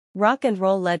Rock and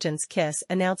roll legends Kiss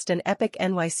announced an epic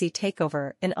NYC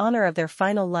takeover in honor of their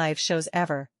final live shows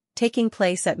ever, taking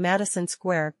place at Madison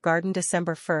Square Garden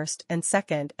December 1st and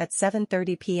 2nd at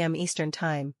 7:30 p.m. Eastern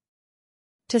Time.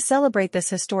 To celebrate this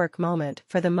historic moment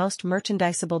for the most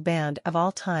merchandisable band of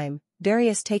all time,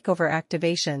 various takeover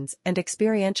activations and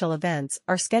experiential events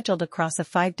are scheduled across a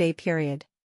 5-day period.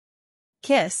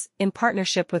 Kiss, in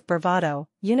partnership with Bravado,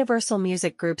 Universal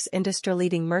Music Group's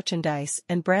industry-leading merchandise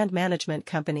and brand management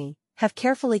company, have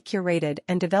carefully curated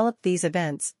and developed these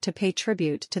events to pay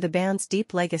tribute to the band's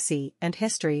deep legacy and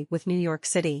history with New York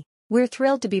City. We're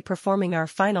thrilled to be performing our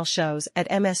final shows at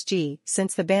MSG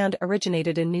since the band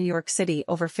originated in New York City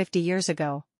over 50 years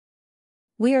ago.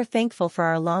 We are thankful for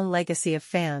our long legacy of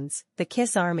fans, the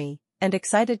Kiss Army, and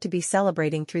excited to be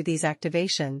celebrating through these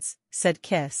activations, said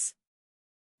Kiss.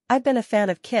 I've been a fan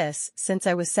of Kiss since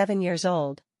I was 7 years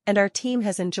old, and our team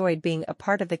has enjoyed being a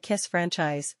part of the Kiss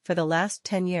franchise for the last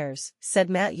 10 years, said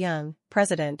Matt Young,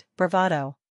 president,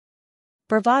 Bravado.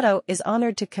 Bravado is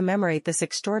honored to commemorate this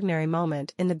extraordinary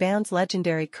moment in the band's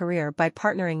legendary career by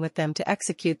partnering with them to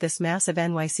execute this massive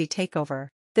NYC takeover.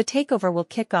 The takeover will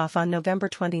kick off on November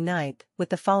 29th with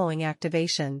the following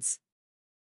activations.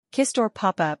 Kiss Store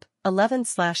Pop-Up,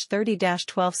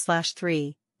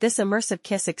 11/30-12/3. This immersive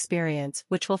Kiss experience,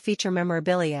 which will feature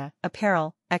memorabilia,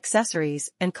 apparel,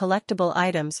 accessories, and collectible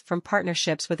items from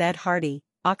partnerships with Ed Hardy,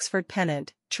 Oxford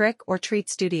Pennant, Trick or Treat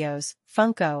Studios,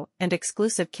 Funko, and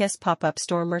exclusive Kiss pop-up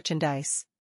store merchandise.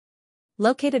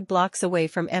 Located blocks away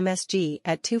from MSG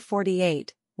at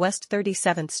 248 West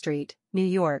 37th Street, New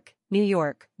York,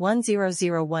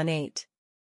 10018.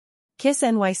 Kiss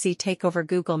NYC Takeover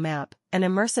Google Map, an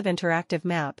immersive interactive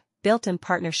map, built in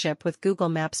partnership with Google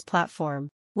Maps platform,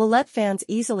 will let fans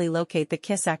easily locate the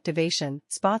Kiss activation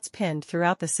spots pinned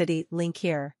throughout the city. Link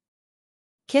here.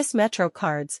 Kiss Metro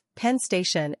cards, Penn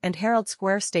Station and Herald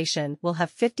Square Station will have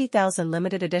 50,000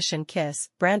 limited edition Kiss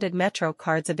branded Metro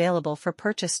cards available for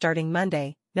purchase starting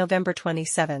Monday, November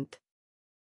 27th.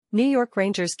 New York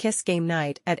Rangers Kiss Game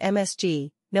Night at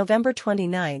MSG, November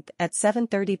 29th at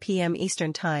 7:30 p.m.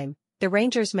 Eastern Time. The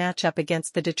Rangers matchup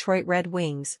against the Detroit Red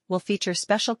Wings will feature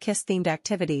special Kiss-themed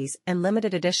activities and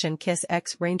limited edition Kiss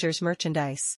X Rangers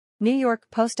merchandise. New York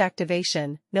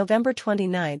post-activation, November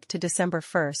 29th to December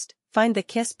 1st. Find the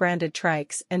Kiss-branded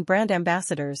trikes and brand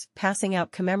ambassadors passing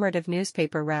out commemorative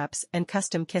newspaper wraps and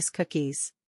custom Kiss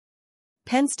cookies.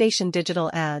 Penn Station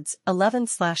Digital Ads,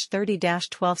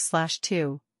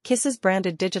 11/30-12/2. Kiss's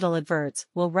branded digital adverts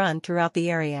will run throughout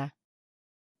the area.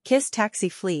 Kiss Taxi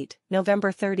Fleet,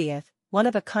 November 30th,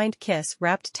 one-of-a-kind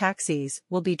Kiss-wrapped taxis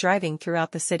will be driving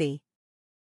throughout the city.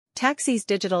 Taxis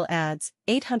Digital Ads,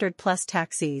 800-plus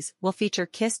taxis will feature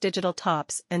Kiss digital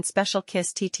tops and special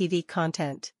Kiss TTV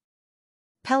content.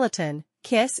 Peloton,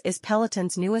 Kiss is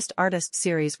Peloton's newest artist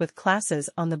series with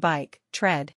classes on the bike,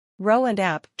 tread, row and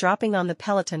app dropping on the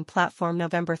Peloton platform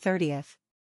November 30th.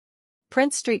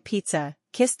 Prince Street Pizza,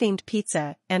 Kiss-themed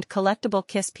pizza and collectible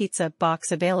Kiss pizza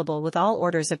box available with all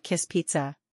orders of Kiss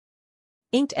pizza.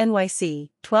 Inked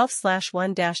NYC,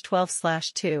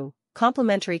 12/1-12/2,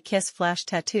 complimentary Kiss flash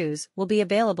tattoos will be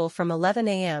available from 11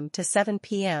 a.m. to 7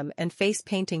 p.m. and face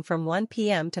painting from 1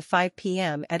 p.m. to 5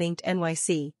 p.m. at Inked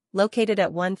NYC, located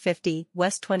at 150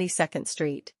 West 22nd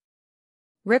Street.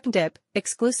 Rip'n'Dip,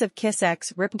 exclusive Kiss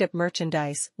X Rip'n'Dip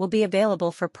merchandise will be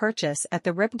available for purchase at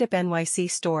the Rip'n'Dip NYC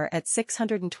store at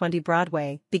 620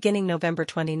 Broadway, beginning November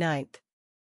 29th.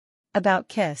 About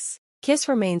Kiss. Kiss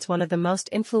remains one of the most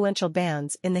influential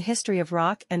bands in the history of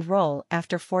rock and roll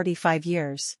after 45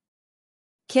 years.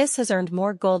 Kiss has earned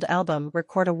more Gold Album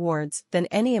Record awards than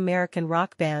any American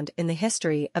rock band in the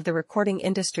history of the Recording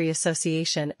Industry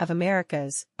Association of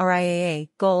America's RIAA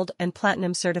Gold and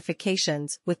Platinum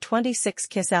certifications, with 26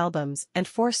 Kiss albums and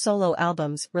 4 solo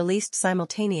albums released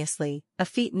simultaneously, a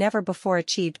feat never before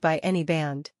achieved by any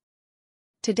band.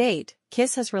 To date,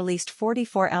 Kiss has released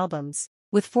 44 albums,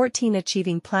 with 14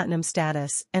 achieving platinum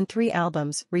status and 3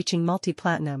 albums reaching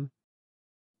multi-platinum.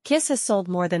 Kiss has sold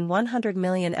more than 100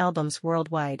 million albums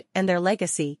worldwide, and their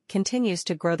legacy continues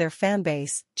to grow their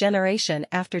fanbase, generation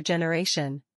after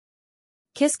generation.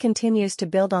 Kiss continues to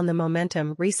build on the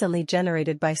momentum recently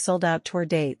generated by sold-out tour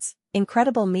dates,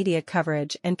 incredible media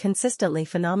coverage and consistently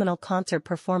phenomenal concert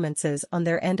performances on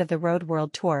their end-of-the-road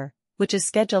world tour, which is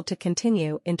scheduled to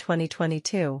continue in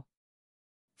 2022.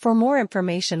 For more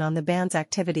information on the band's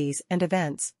activities and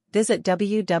events, visit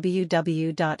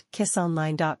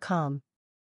www.kissonline.com.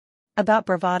 About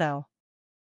Bravado.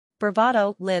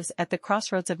 Bravado lives at the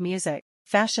crossroads of music,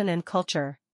 fashion and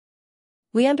culture.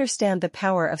 We understand the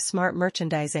power of smart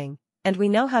merchandising, And we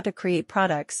know how to create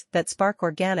products that spark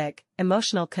organic,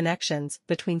 emotional connections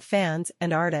between fans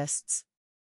and artists.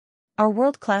 Our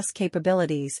world-class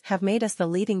capabilities have made us the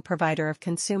leading provider of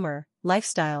consumer,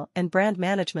 lifestyle, and brand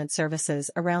management services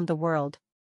around the world.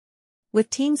 With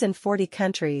teams in 40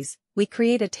 countries, we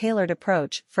create a tailored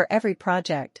approach for every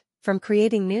project, from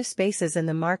creating new spaces in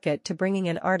the market to bringing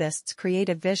an artist's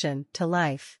creative vision to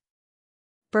life.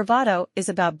 Bravado is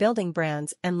about building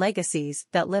brands and legacies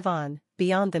that live on,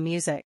 beyond the music.